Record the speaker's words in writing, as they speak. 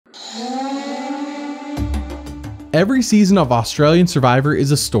Every season of Australian Survivor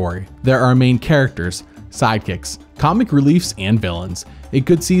is a story. There are main characters, sidekicks, comic reliefs, and villains. A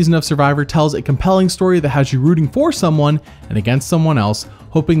good season of Survivor tells a compelling story that has you rooting for someone and against someone else,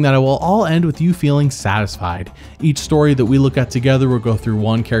 hoping that it will all end with you feeling satisfied. Each story that we look at together will go through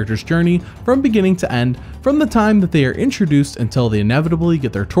one character's journey from beginning to end, from the time that they are introduced until they inevitably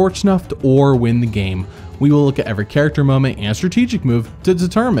get their torch snuffed or win the game. We will look at every character moment and strategic move to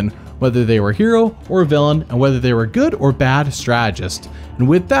determine whether they were a hero or a villain and whether they were a good or bad strategist. And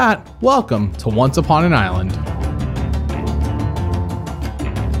with that, welcome to Once Upon an Island.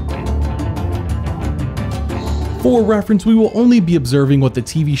 For reference, we will only be observing what the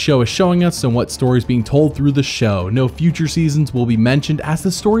TV show is showing us and what story is being told through the show. No future seasons will be mentioned, as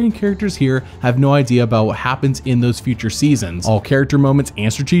the story and characters here have no idea about what happens in those future seasons. All character moments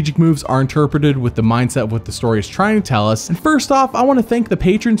and strategic moves are interpreted with the mindset of what the story is trying to tell us. And first off, I want to thank the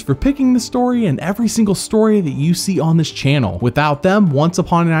patrons for picking the story and every single story that you see on this channel. Without them, Once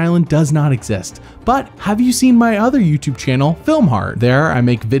Upon an Island does not exist. But have you seen my other YouTube channel, Film Heart? There, I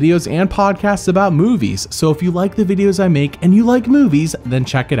make videos and podcasts about movies, so if you like the videos I make and you like movies, then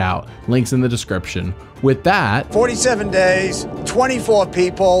check it out. Links in the description. With that, 47 days, 24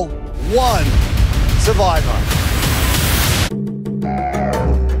 people, 1 survivor.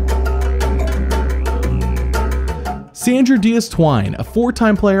 Sandra Diaz-Twine, a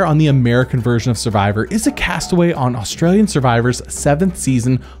 4-time player on the American version of Survivor, is a castaway on Australian Survivor's 7th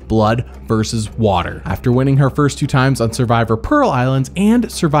season, Blood vs. Water. After winning her first 2 times on Survivor Pearl Islands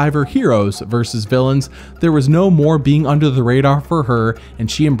and Survivor Heroes vs. Villains, there was no more being under the radar for her,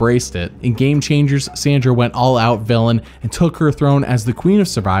 and she embraced it. In Game Changers, Sandra went all-out villain and took her throne as the Queen of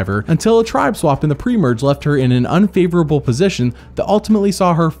Survivor until a tribe swap in the pre-merge left her in an unfavorable position that ultimately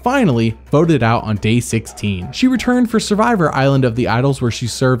saw her finally voted out on day 16. She returned for Survivor Island of the Idols, where she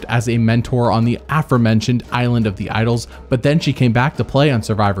served as a mentor on the aforementioned Island of the Idols, but then she came back to play on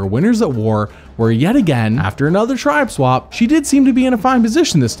Survivor Winners at War, where yet again, after another tribe swap, she did seem to be in a fine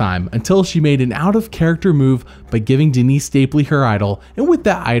position this time, until she made an out-of-character move by giving Denise Stapley her idol, and with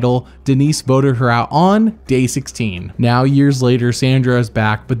that idol, Denise voted her out on day 16. Now, years later, Sandra is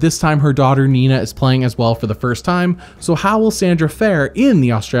back, but this time her daughter Nina is playing as well for the first time, so how will Sandra fare in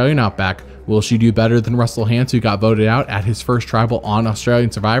the Australian Outback? Will she do better than Russell Hantz, who got voted out at his first tribal on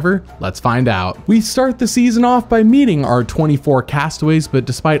Australian Survivor? Let's find out. We start the season off by meeting our 24 castaways, but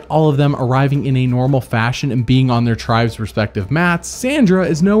despite all of them arriving in a normal fashion and being on their tribe's respective mats, Sandra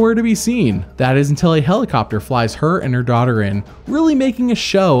is nowhere to be seen. That is until a helicopter flies her and her daughter in, really making a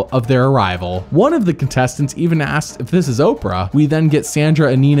show of their arrival. One of the contestants even asks if this is Oprah. We then get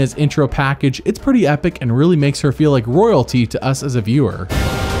Sandra and Nina's intro package. It's pretty epic and really makes her feel like royalty to us as a viewer.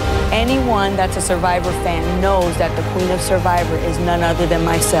 Anyone that's a Survivor fan knows that the Queen of Survivor is none other than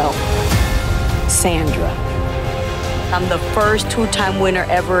myself, Sandra. I'm the first 2-time winner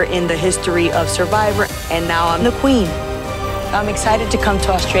ever in the history of Survivor, and now I'm the Queen. I'm excited to come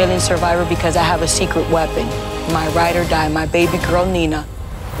to Australian Survivor because I have a secret weapon, my ride or die, my baby girl Nina.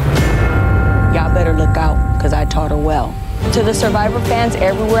 Y'all better look out, because I taught her well. To the Survivor fans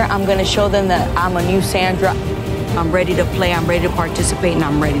everywhere, I'm gonna show them that I'm a new Sandra. I'm ready to play, I'm ready to participate, and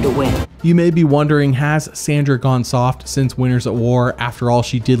I'm ready to win. You may be wondering, has Sandra gone soft since Winners at War? After all,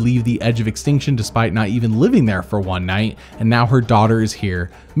 she did leave the edge of extinction despite not even living there for one night, and now her daughter is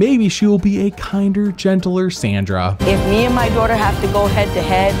here. Maybe she will be a kinder, gentler Sandra. If me and my daughter have to go head to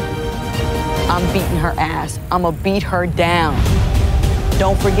head, I'm beating her ass. I'ma beat her down.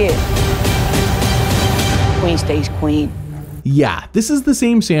 Don't forget, Queen stays queen. Yeah, this is the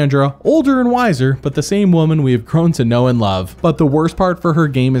same Sandra, older and wiser, but the same woman we have grown to know and love. But the worst part for her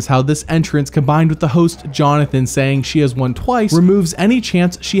game is how this entrance, combined with the host Jonathan saying she has won twice, removes any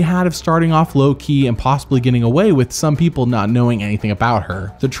chance she had of starting off low-key and possibly getting away with some people not knowing anything about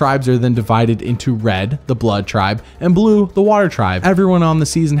her. The tribes are then divided into red, the blood tribe, and blue, the water tribe. Everyone on the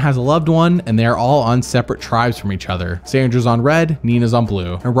season has a loved one, and they are all on separate tribes from each other. Sandra's on red, Nina's on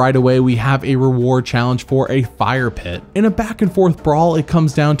blue. And right away we have a reward challenge for a fire pit. In a back and forth brawl, it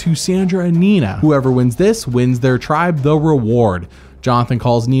comes down to Sandra and Nina. Whoever wins this wins their tribe the reward. Jonathan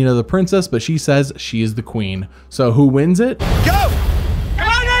calls Nina the princess, but she says she is the queen. So who wins it? Go! Come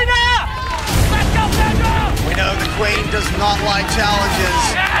on, Nina! Let's go, Sandra! We know the queen does not like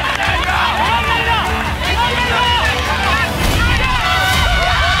challenges.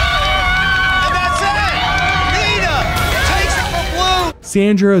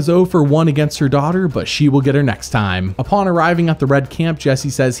 Sandra is 0 for 1 against her daughter, but she will get her next time. Upon arriving at the red camp, Jesse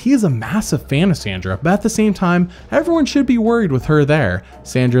says he is a massive fan of Sandra, but at the same time, everyone should be worried with her there.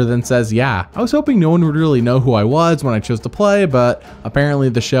 Sandra then says, yeah, I was hoping no one would really know who I was when I chose to play, but apparently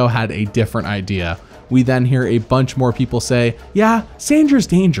the show had a different idea. We then hear a bunch more people say, yeah, Sandra's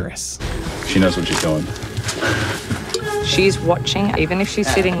dangerous. She knows what she's doing. She's watching, even if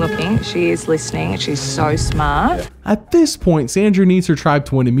she's sitting looking, she is listening. She's so smart. At this point, Sandra needs her tribe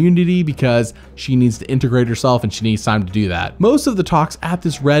to win immunity because she needs to integrate herself and she needs time to do that. Most of the talks at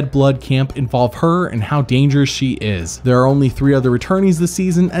this red blood camp involve her and how dangerous she is. There are only 3 other returnees this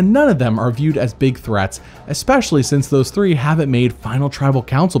season and none of them are viewed as big threats, especially since those 3 haven't made final tribal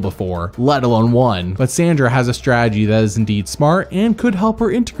council before, let alone one. But Sandra has a strategy that is indeed smart and could help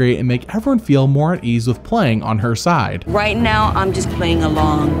her integrate and make everyone feel more at ease with playing on her side. Right now, I'm just playing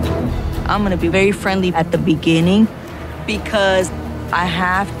along. I'm gonna be very friendly at the beginning because I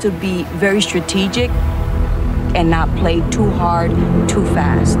have to be very strategic and not play too hard, too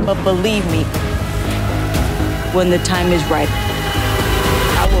fast. But believe me, when the time is right,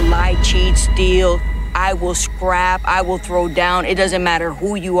 I will lie, cheat, steal, I will scrap, I will throw down. It doesn't matter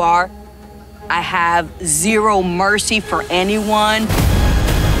who you are. I have zero mercy for anyone.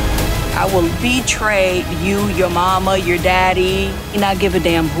 I will betray you, your mama, your daddy, and not give a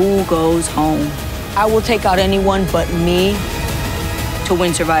damn who goes home. I will take out anyone but me to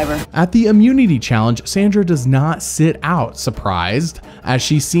win Survivor. At the immunity challenge, Sandra does not sit out, surprised, as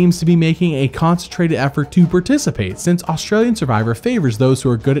she seems to be making a concentrated effort to participate since Australian Survivor favors those who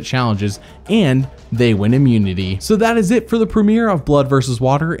are good at challenges and they win immunity. So that is it for the premiere of Blood vs.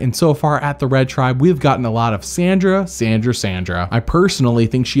 Water, and so far at the Red Tribe, we've gotten a lot of Sandra. I personally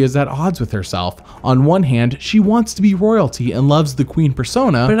think she is at odds with herself. On one hand, she wants to be royalty and loves the Queen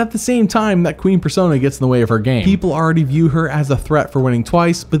persona, but at the same time, that Queen persona gets in the way of her game. People already view her as a threat for winning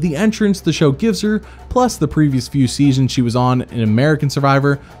twice, but the entrance the show gives her, plus the previous few seasons she was on in American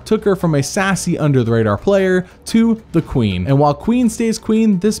Survivor, took her from a sassy under-the-radar player to the Queen. And while Queen stays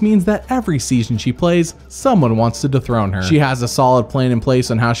Queen, this means that every season she plays, someone wants to dethrone her. She has a solid plan in place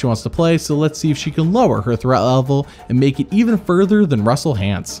on how she wants to play, so let's see if she can lower her threat level and make it even further than Russell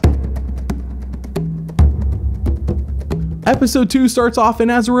Hantz. Episode 2 starts off,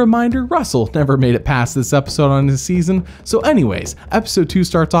 and as a reminder, Russell never made it past this episode on his season. So anyways, episode 2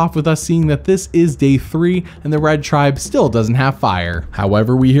 starts off with us seeing that this is day 3 and the Red Tribe still doesn't have fire.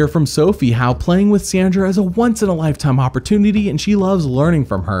 However, we hear from Sophie how playing with Sandra is a once-in-a-lifetime opportunity and she loves learning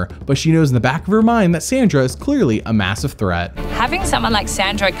from her, but she knows in the back of her mind that Sandra is clearly a massive threat. Having someone like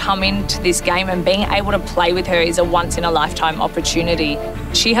Sandra come into this game and being able to play with her is a once-in-a-lifetime opportunity.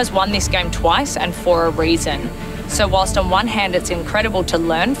 She has won this game twice and for a reason. So whilst on one hand it's incredible to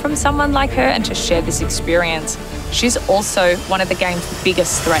learn from someone like her and to share this experience, she's also one of the game's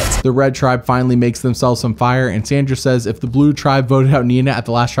biggest threats. The Red Tribe finally makes themselves some fire, and Sandra says if the Blue Tribe voted out Nina at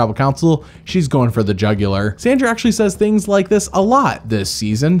the last Tribal Council, she's going for the jugular. Sandra actually says things like this a lot this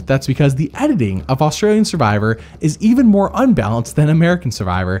season. That's because the editing of Australian Survivor is even more unbalanced than American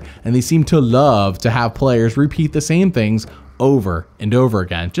Survivor, and they seem to love to have players repeat the same things over and over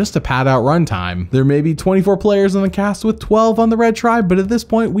again just to pad out runtime. There may be 24 players on the cast with 12 on the Red Tribe, but at this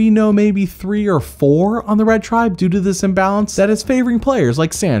point we know maybe 3 or 4 on the Red Tribe due to this imbalance that is favoring players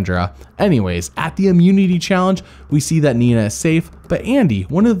like Sandra. Anyways, at the immunity challenge, we see that Nina is safe, but Andy,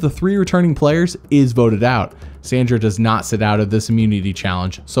 one of the 3 returning players, is voted out. Sandra does not sit out of this immunity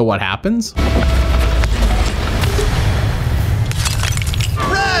challenge. So what happens?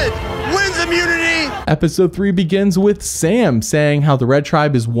 Red wins immunity! Episode 3 begins with Sam saying how the Red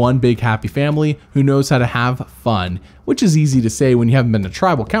Tribe is one big happy family who knows how to have fun, which is easy to say when you haven't been to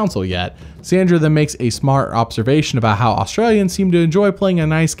tribal council yet. Sandra then makes a smart observation about how Australians seem to enjoy playing a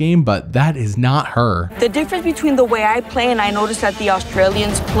nice game, but that is not her. The difference between the way I play and I notice that the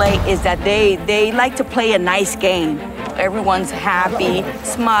Australians play is that they like to play a nice game. Everyone's happy,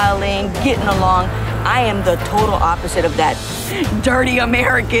 smiling, getting along. I am the total opposite of that. Dirty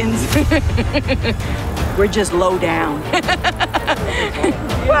Americans. We're just low down.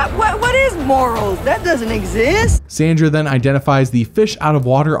 What is morals? That doesn't exist. Sandra then identifies the fish out of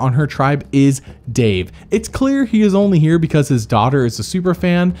water on her tribe is Dave. It's clear he is only here because his daughter is a super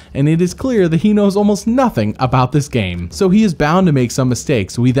fan, and it is clear that he knows almost nothing about this game. So he is bound to make some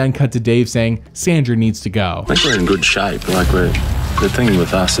mistakes. We then cut to Dave saying Sandra needs to go. I think we're in good shape. The thing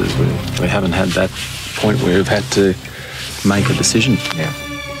with us is we haven't had that point where we've had to make a decision. Yeah.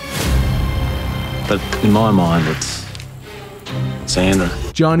 But in my mind, it's Sandra.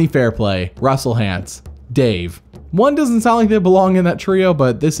 Johnny Fairplay, Russell Hantz, Dave, One doesn't sound like they belong in that trio,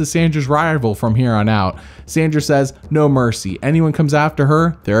 but this is Sandra's rival from here on out. Sandra says, no mercy. Anyone comes after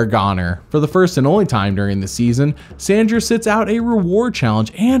her, they're a goner. For the first and only time during the season, Sandra sits out a reward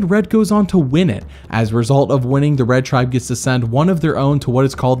challenge and Red goes on to win it. As a result of winning, the Red tribe gets to send one of their own to what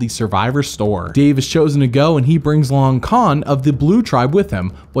is called the Survivor Store. Dave is chosen to go and he brings along Khan of the Blue tribe with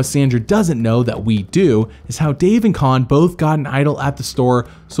him. What Sandra doesn't know that we do is how Dave and Khan both got an idol at the store,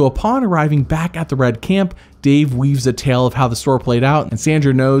 so upon arriving back at the Red camp, Dave weaves a tale of how the store played out, and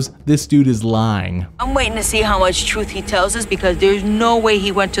Sandra knows this dude is lying. I'm waiting to see how much truth he tells us because there's no way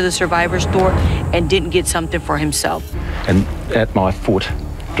he went to the Survivor Store and didn't get something for himself. And at my foot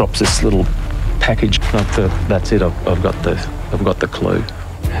drops this little package. That's it. I've got the clue.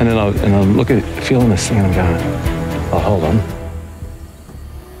 And then I'm looking, feeling this thing, and I'm going, oh, hold on.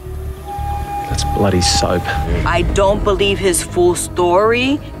 That's bloody soap. I don't believe his full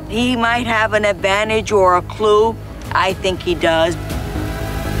story. He might have an advantage or a clue. I think he does.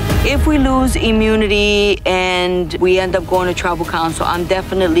 If we lose immunity and we end up going to tribal council, I'm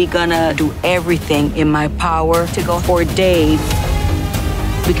definitely gonna do everything in my power to go for Dave.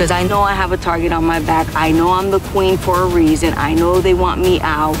 Because I know I have a target on my back. I know I'm the queen for a reason. I know they want me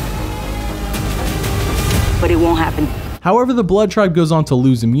out. But it won't happen. However, the Blood tribe goes on to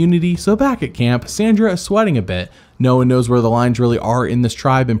lose immunity, so back at camp, Sandra is sweating a bit. No one knows where the lines really are in this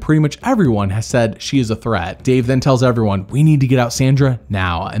tribe, and pretty much everyone has said she is a threat. Dave then tells everyone, we need to get out Sandra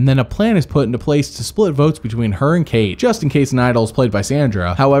now, and then a plan is put into place to split votes between her and Kate, just in case an idol is played by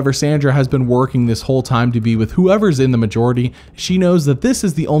Sandra. However, Sandra has been working this whole time to be with whoever's in the majority. She knows that this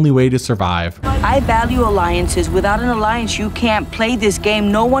is the only way to survive. I value alliances. Without an alliance, you can't play this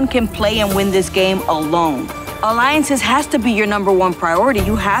game. No one can play and win this game alone. Alliances has to be your #1 priority.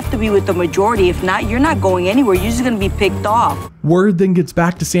 You have to be with the majority. If not, you're not going anywhere. You're just gonna be picked off. Word then gets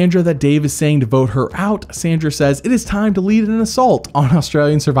back to Sandra that Dave is saying to vote her out. Sandra says it is time to lead an assault on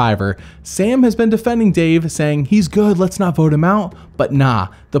Australian Survivor. Sam has been defending Dave, saying he's good, let's not vote him out. But nah,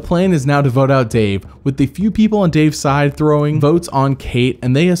 the plan is now to vote out Dave, with the few people on Dave's side throwing votes on Kate,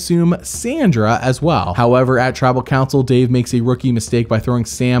 and they assume Sandra as well. However, at Tribal Council, Dave makes a rookie mistake by throwing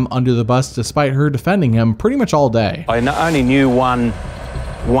Sam under the bus despite her defending him pretty much all day. I only knew one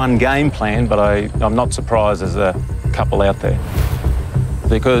game plan, but I'm not surprised there's a couple out there.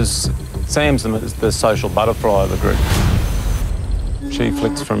 Because Sam's the social butterfly of the group. She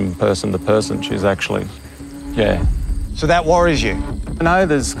flicks from person to person. She's actually, yeah. So that worries you? No,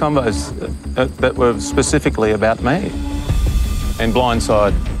 there's combos that were specifically about me. And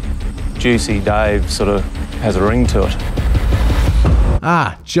blindside, Juicy Dave sort of has a ring to it.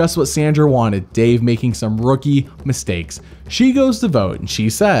 Ah, just what Sandra wanted, Dave making some rookie mistakes. She goes to vote and she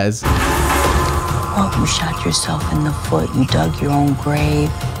says, Oh, you shot yourself in the foot. You dug your own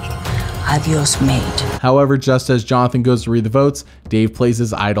grave. Adios, mate. However, just as Jonathan goes to read the votes, Dave plays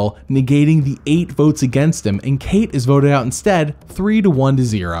his idol, negating the 8 votes against him, and Kate is voted out instead, 3-1 to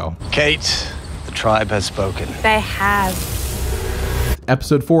 0. Kate, the tribe has spoken. They have.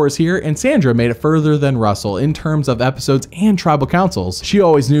 Episode 4 is here, and Sandra made it further than Russell in terms of episodes and tribal councils. She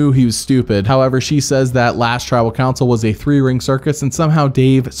always knew he was stupid. However, she says that last tribal council was a 3-ring circus, and somehow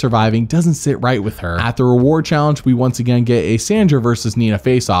Dave surviving doesn't sit right with her. At the reward challenge, we once again get a Sandra versus Nina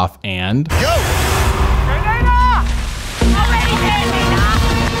face-off, and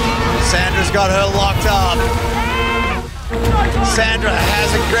Sandra's got her locked up. Sandra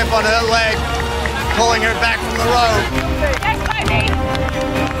has a grip on her leg, pulling her back from the rope.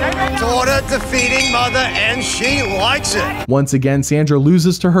 Daughter defeating mother, and she likes it. Once again, Sandra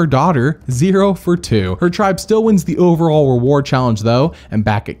loses to her daughter, 0 for 2. Her tribe still wins the overall reward challenge though, and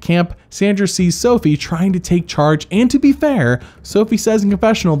back at camp, Sandra sees Sophie trying to take charge, and to be fair, Sophie says in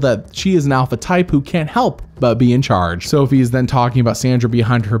confessional that she is an alpha type who can't help but be in charge. Sophie is then talking about Sandra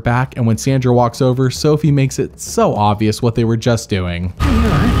behind her back, and when Sandra walks over, Sophie makes it so obvious what they were just doing.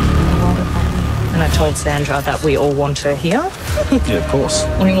 And I told Sandra that we all want her here. Yeah, of course.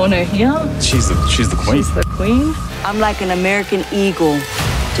 We want her here. She's the queen. She's the queen. I'm like an American eagle,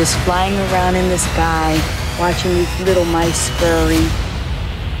 just flying around in the sky, watching these little mice scurry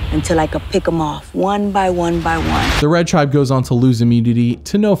until I could pick them off one by one by one. The Red tribe goes on to lose immunity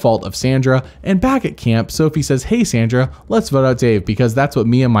to no fault of Sandra, and back at camp, Sophie says, hey Sandra, let's vote out Dave because that's what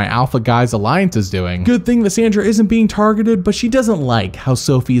me and my Alpha Guys Alliance is doing. Good thing that Sandra isn't being targeted, but she doesn't like how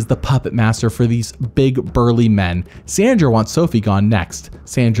Sophie is the puppet master for these big burly men. Sandra wants Sophie gone next.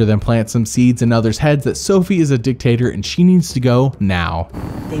 Sandra then plants some seeds in others' heads that Sophie is a dictator and she needs to go now.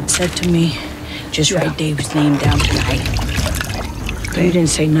 They've said to me, just write Dave's name down tonight. You didn't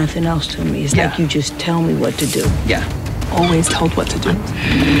say nothing else to me. It's like you just tell me what to do. Yeah. Always told what to do.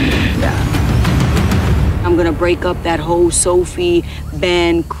 I'm I'm gonna break up that whole Sophie,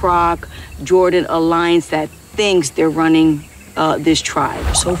 Ben, Croc, Jordan alliance that thinks they're running this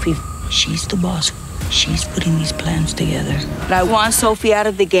tribe. Sophie, she's the boss. She's putting these plans together. But I want Sophie out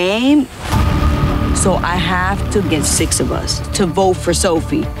of the game, so I have to get 6 of us to vote for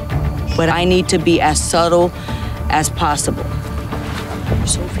Sophie. But I need to be as subtle as possible.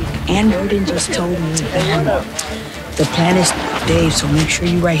 Sophie, and Jordan just told me that the plan is Dave, so make sure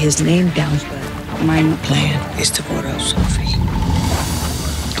you write his name down. But my plan is to vote out Sophie.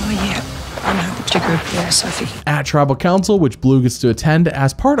 Oh yeah, I'm out to group. Yeah, Sophie. At Tribal Council, which Blue gets to attend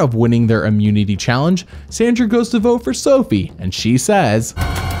as part of winning their immunity challenge, Sandra goes to vote for Sophie, and she says,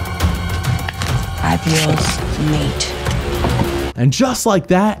 Adios, mate. And just like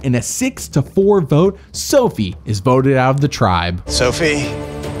that, in a 6-4 vote, Sophie is voted out of the tribe. Sophie,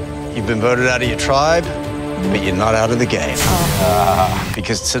 you've been voted out of your tribe, but you're not out of the game.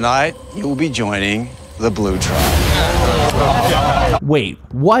 Because tonight, you will be joining the Blue Tribe. Wait,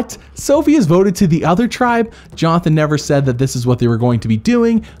 what? Sophie is voted to the other tribe? Jonathan never said that this is what they were going to be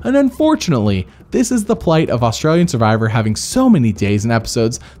doing, and unfortunately, this is the plight of Australian Survivor having so many days and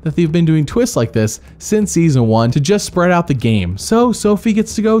episodes that they've been doing twists like this since season 1 to just spread out the game, so Sophie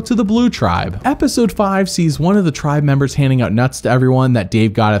gets to go to the Blue Tribe. Episode 5 sees one of the tribe members handing out nuts to everyone that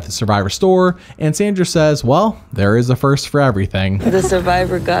Dave got at the Survivor store, and Sandra says, well, there is a first for everything. The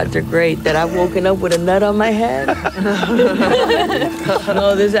Survivor gods are great. That I've woken up with a nut on my head?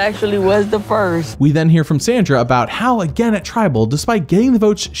 No, this actually was the first. We then hear from Sandra about how, again at Tribal, despite getting the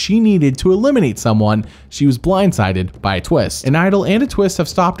votes she needed to eliminate someone, she was blindsided by a twist. An idol and a twist have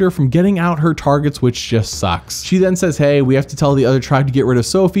stopped her from getting out her targets, which just sucks. She then says, hey, we have to tell the other tribe to get rid of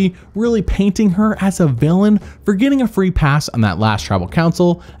Sophie, really painting her as a villain for getting a free pass on that last Tribal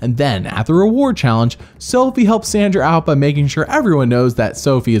Council. And then at the reward challenge, Sophie helps Sandra out by making sure everyone knows that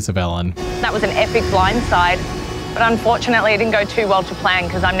Sophie is a villain. That was an epic blindside, but unfortunately it didn't go too well to plan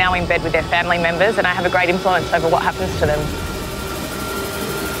because I'm now in bed with their family members and I have a great influence over what happens to them.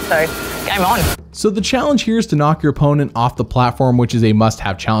 So, game on. So the challenge here is to knock your opponent off the platform, which is a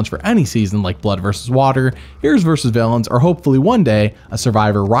must-have challenge for any season like Blood vs. Water, Heroes vs. Villains, or hopefully one day, a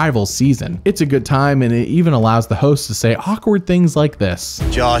Survivor Rivals season. It's a good time, and it even allows the host to say awkward things like this.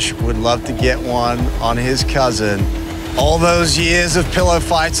 Josh would love to get one on his cousin. All those years of pillow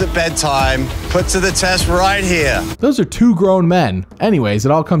fights at bedtime put to the test right here. Those are 2 grown men. Anyways,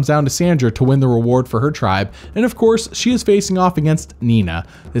 it all comes down to Sandra to win the reward for her tribe, and of course, she is facing off against Nina.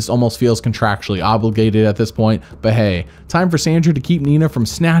 This almost feels contractually obligated at this point, but hey, time for Sandra to keep Nina from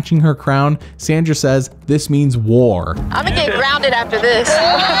snatching her crown. Sandra says this means war. I'm gonna get grounded after this.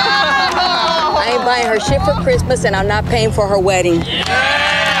 I ain't buying her shit for Christmas, and I'm not paying for her wedding.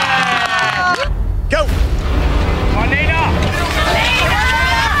 Go!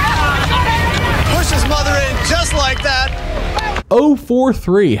 Push his mother in just like that.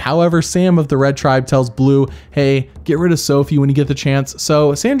 0-4-3. However, Sam of the Red Tribe tells Blue, hey, get rid of Sophie when you get the chance,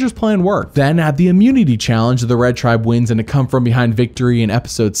 so Sandra's plan worked. Then at the immunity challenge, the Red Tribe wins and a come from behind victory in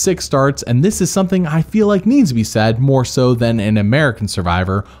episode 6 starts, and this is something I feel like needs to be said more so than an American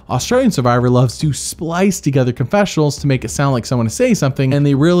Survivor. Australian Survivor loves to splice together confessionals to make it sound like someone is saying something, and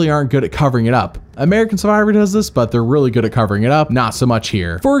they really aren't good at covering it up. American Survivor does this, but they're really good at covering it up, not so much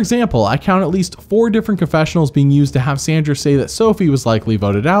here. For example, I count at least 4 different confessionals being used to have Sandra say that Sophie was likely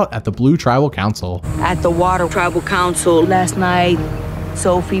voted out at the Blue Tribal Council. At the Water Tribal Council last night,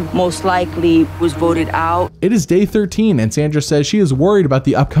 Sophie most likely was voted out. It is day 13, and Sandra says she is worried about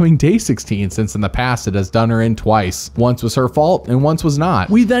the upcoming day 16 since in the past it has done her in twice. Once was her fault and once was not.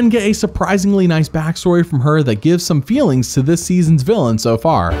 We then get a surprisingly nice backstory from her that gives some feelings to this season's villain so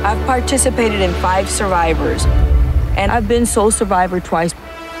far. I've participated in 5 Survivors, and I've been sole survivor twice.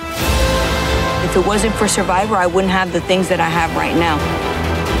 If it wasn't for Survivor, I wouldn't have the things that I have right now.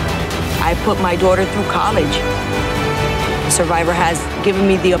 I put my daughter through college. Survivor has given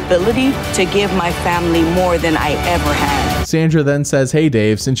me the ability to give my family more than I ever had. Sandra then says, hey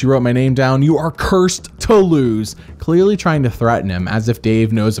Dave, since you wrote my name down, you are cursed to lose. Clearly trying to threaten him as if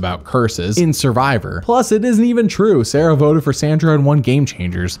Dave knows about curses in Survivor. Plus, it isn't even true. Sarah voted for Sandra and won Game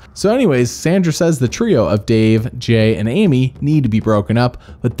Changers. So anyways, Sandra says the trio of Dave, Jay, and Amy need to be broken up,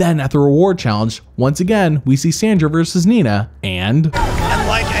 but then at the reward challenge, once again, we see Sandra versus Nina, and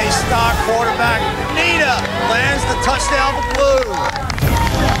like a star quarterback, Nina lands the touchdown for Blue.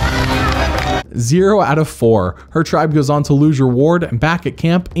 0 out of 4. Her tribe goes on to lose reward, and back at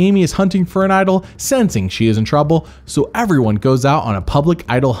camp, Amy is hunting for an idol, sensing she is in trouble, so everyone goes out on a public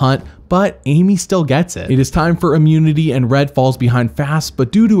idol hunt, but Amy still gets it. It is time for immunity and Red falls behind fast,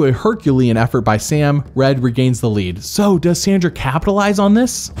 but due to a Herculean effort by Sam, Red regains the lead. So does Sandra capitalize on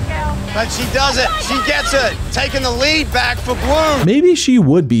this? But she does it. She gets it. Taking the lead back for Blue. Maybe she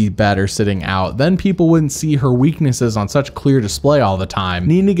would be better sitting out. Then people wouldn't see her weaknesses on such clear display all the time.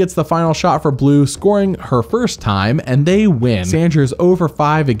 Nina gets the final shot for Blue, scoring her first time, and they win. Sandra's over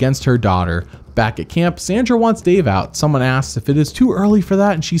 5 against her daughter. Back at camp, Sandra wants Dave out. Someone asks if it is too early for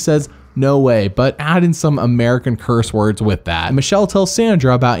that, and she says, no way, but add in some American curse words with that. And Michelle tells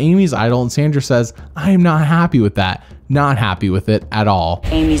Sandra about Amy's idol, and Sandra says, I am not happy with that. Not happy with it at all.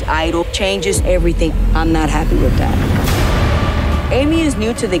 Amy's idol changes everything. I'm not happy with that. Amy is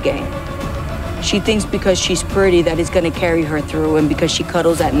new to the game. She thinks because she's pretty that it's gonna carry her through, and because she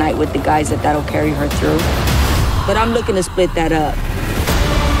cuddles at night with the guys that'll carry her through. But I'm looking to split that up.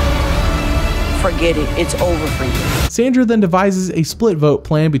 Forget it, it's over for you. Sandra then devises a split vote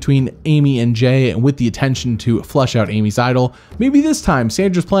plan between Amy and Jay, and with the intention to flush out Amy's idol. Maybe this time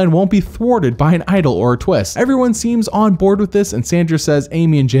Sandra's plan won't be thwarted by an idol or a twist. Everyone seems on board with this, and Sandra says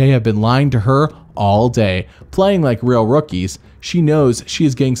Amy and Jay have been lying to her all day, playing like real rookies. She knows she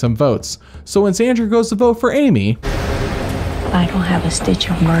is getting some votes. So when Sandra goes to vote for Amy, I don't have a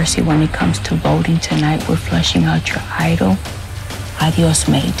stitch of mercy when it comes to voting tonight. We're flushing out your idol. Adios,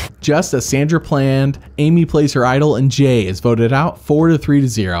 mate. just as Sandra planned, Amy plays her idol and Jay is voted out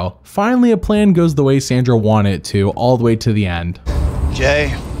 4-3-0. Finally, a plan goes the way Sandra wanted it to, all the way to the end.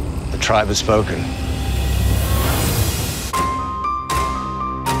 Jay, the tribe has spoken.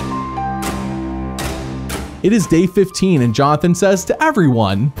 It is day 15 and Jonathan says to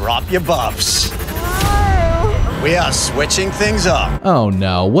everyone, Drop your buffs. We are switching things up. oh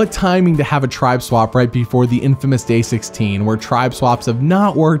no, what timing to have a tribe swap right before the infamous day 16, where tribe swaps have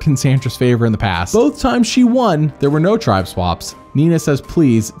not worked in Sandra's favor in the past. Both times she won, there were no tribe swaps. Nina says,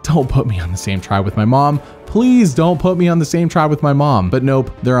 please don't put me on the same tribe with my mom. Please don't put me on the same tribe with my mom. But nope,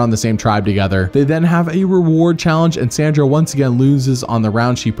 they're on the same tribe together. They then have a reward challenge and Sandra once again loses on the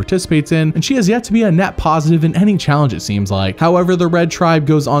round she participates in, and she has yet to be a net positive in any challenge, it seems like. However, the red tribe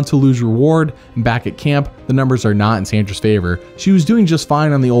goes on to lose reward, and back at camp, the numbers are not in Sandra's favor. She was doing just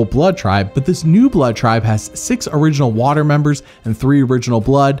fine on the old blood tribe, but this new blood tribe has 6 original water members and 3 original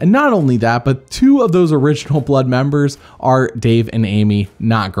blood. And not only that, but 2 of those original blood members are Dave and Amy.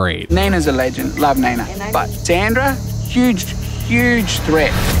 Not great. Nina's a legend, love Nina. But Sandra, huge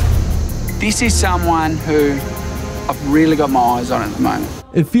threat. This is someone who I've really got my eyes on at the moment.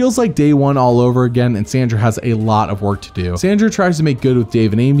 It feels like day 1 all over again, and Sandra has a lot of work to do. Sandra tries to make good with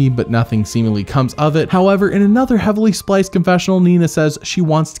Dave and Amy, but nothing seemingly comes of it. However, in another heavily spliced confessional, Nina says she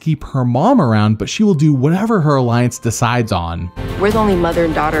wants to keep her mom around, but she will do whatever her alliance decides on. We're the only mother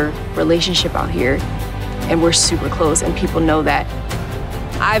and daughter relationship out here, and we're super close, and people know that.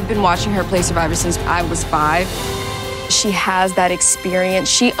 I've been watching her play Survivor since I was 5. She has that experience.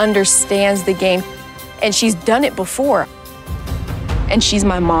 She understands the game, and she's done it before. And she's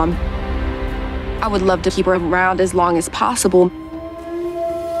my mom. I would love to keep her around as long as possible,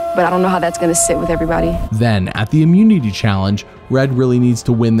 but I don't know how that's gonna sit with everybody. Then, at the immunity challenge, Red really needs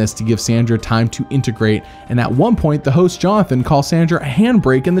to win this to give Sandra time to integrate, and at one point the host Jonathan calls Sandra a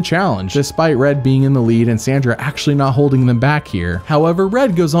handbrake in the challenge, despite Red being in the lead and Sandra actually not holding them back here. However,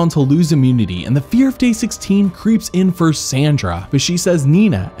 Red goes on to lose immunity, and the fear of day 16 creeps in for Sandra, but she says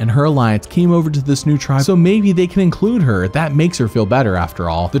Nina and her alliance came over to this new tribe, so maybe they can include her. That makes her feel better after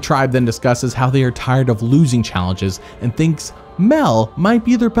all. The tribe then discusses how they are tired of losing challenges and thinks Mel might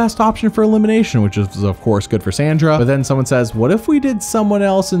be their best option for elimination, which is of course good for Sandra. But then someone says, what if we did someone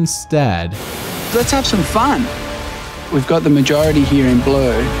else instead? Let's have some fun. We've got the majority here in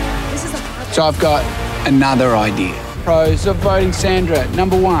blue, so I've got another idea. Pros of voting Sandra,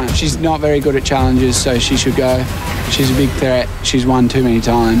 number 1, she's not very good at challenges, so she should go. She's a big threat. She's won too many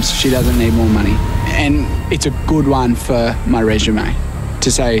times. She doesn't need more money. And it's a good one for my resume,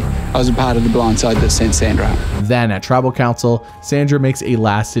 to say I was a part of the blind side that sent Sandra out. Then at Tribal Council, Sandra makes a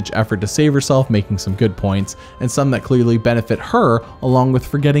last-ditch effort to save herself, making some good points, and some that clearly benefit her, along with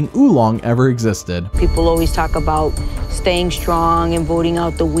forgetting Oolong ever existed. People always talk about staying strong and voting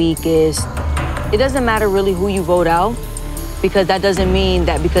out the weakest. It doesn't matter really who you vote out, because that doesn't mean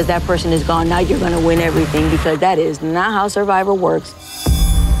that because that person is gone, now you're gonna win everything, because that is not how Survivor works.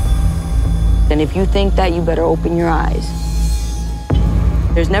 And if you think that, you better open your eyes.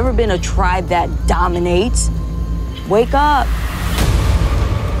 There's never been a tribe that dominates. Wake up.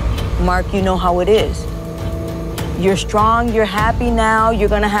 Mark, you know how it is. You're strong, you're happy now, you're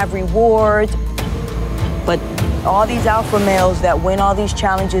gonna have rewards. But all these alpha males that win all these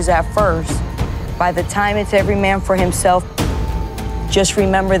challenges at first, by the time it's every man for himself, Just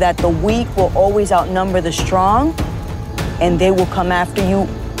remember that the weak will always outnumber the strong, and they will come after you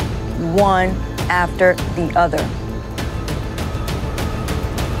one after the other.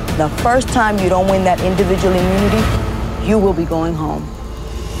 The first time you don't win that individual immunity, you will be going home.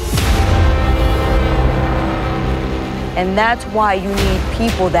 And that's why you need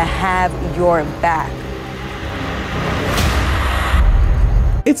people that have your back.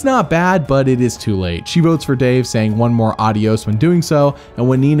 It's not bad, but it is too late. She votes for Dave, saying one more adios when doing so, and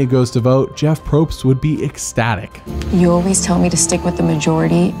when Nina goes to vote, Jeff Probst would be ecstatic. You always tell me to stick with the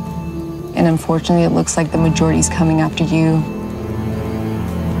majority, and unfortunately it looks like the majority's coming after you.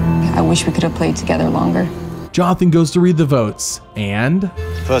 I wish we could have played together longer. Jonathan goes to read the votes, and...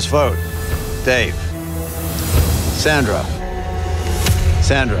 First vote, Dave. Sandra.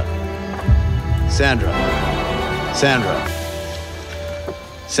 Sandra. Sandra. Sandra.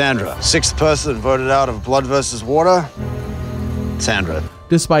 Sandra. Sixth person voted out of Blood versus Water. Sandra.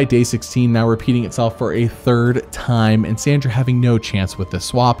 Despite day 16 now repeating itself for a third time and Sandra having no chance with this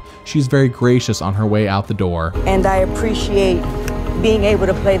swap, she's very gracious on her way out the door. And I appreciate being able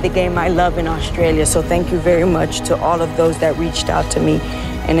to play the game I love in Australia. So thank you very much to all of those that reached out to me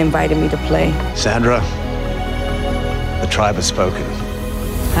and invited me to play. Sandra, the tribe has spoken.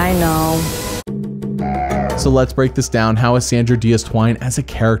 I know. So let's break this down. How is Sandra Diaz-Twine as a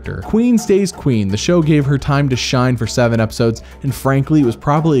character? Queen stays queen. The show gave her time to shine for 7 episodes, and frankly, it was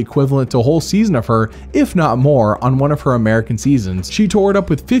probably equivalent to a whole season of her, if not more, on one of her American seasons. She tore it up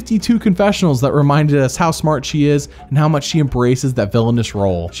with 52 confessionals that reminded us how smart she is and how much she embraces that villainous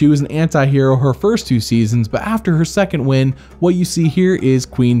role. She was an anti-hero her first 2 seasons, but after her second win, what you see here is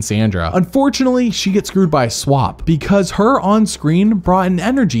Queen Sandra. Unfortunately, she gets screwed by a swap because her on screen brought an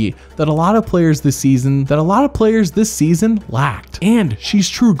energy that a lot of players this season lacked. And she's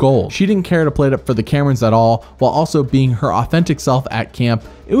true gold. She didn't care to play it up for the Camerons at all, while also being her authentic self at camp.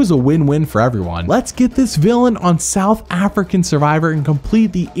 It was a win-win for everyone. Let's get this villain on South African Survivor and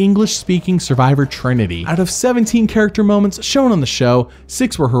complete the English-speaking Survivor Trinity. Out of 17 character moments shown on the show,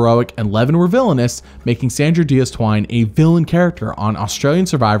 6 were heroic and 11 were villainous, making Sandra Diaz-Twine a villain character on Australian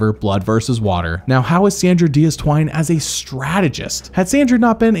Survivor Blood vs. Water. Now, how is Sandra Diaz-Twine as a strategist? Had Sandra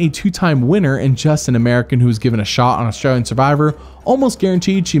not been a 2-time winner and just an American who was given a shot on Australian Survivor, almost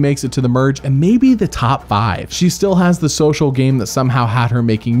guaranteed she makes it to the merge and maybe the top 5. She still has the social game that somehow had her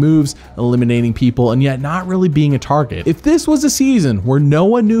making moves, eliminating people, and yet not really being a target. If this was a season where no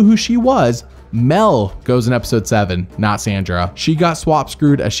one knew who she was, Mel goes in episode 7, not Sandra. She got swap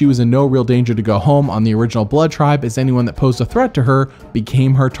screwed as she was in no real danger to go home on the original Blood tribe, as anyone that posed a threat to her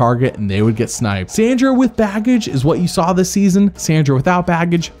became her target and they would get sniped. Sandra with baggage is what you saw this season. Sandra without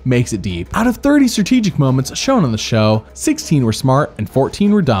baggage makes it deep. Out of 30 strategic moments shown on the show, 16 were smart and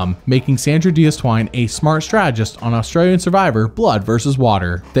 14 were dumb, making Sandra Diaz-Twine a smart strategist on Australian Survivor Blood vs.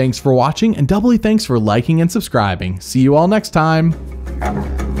 Water. Thanks for watching, and doubly thanks for liking and subscribing. See you all next time.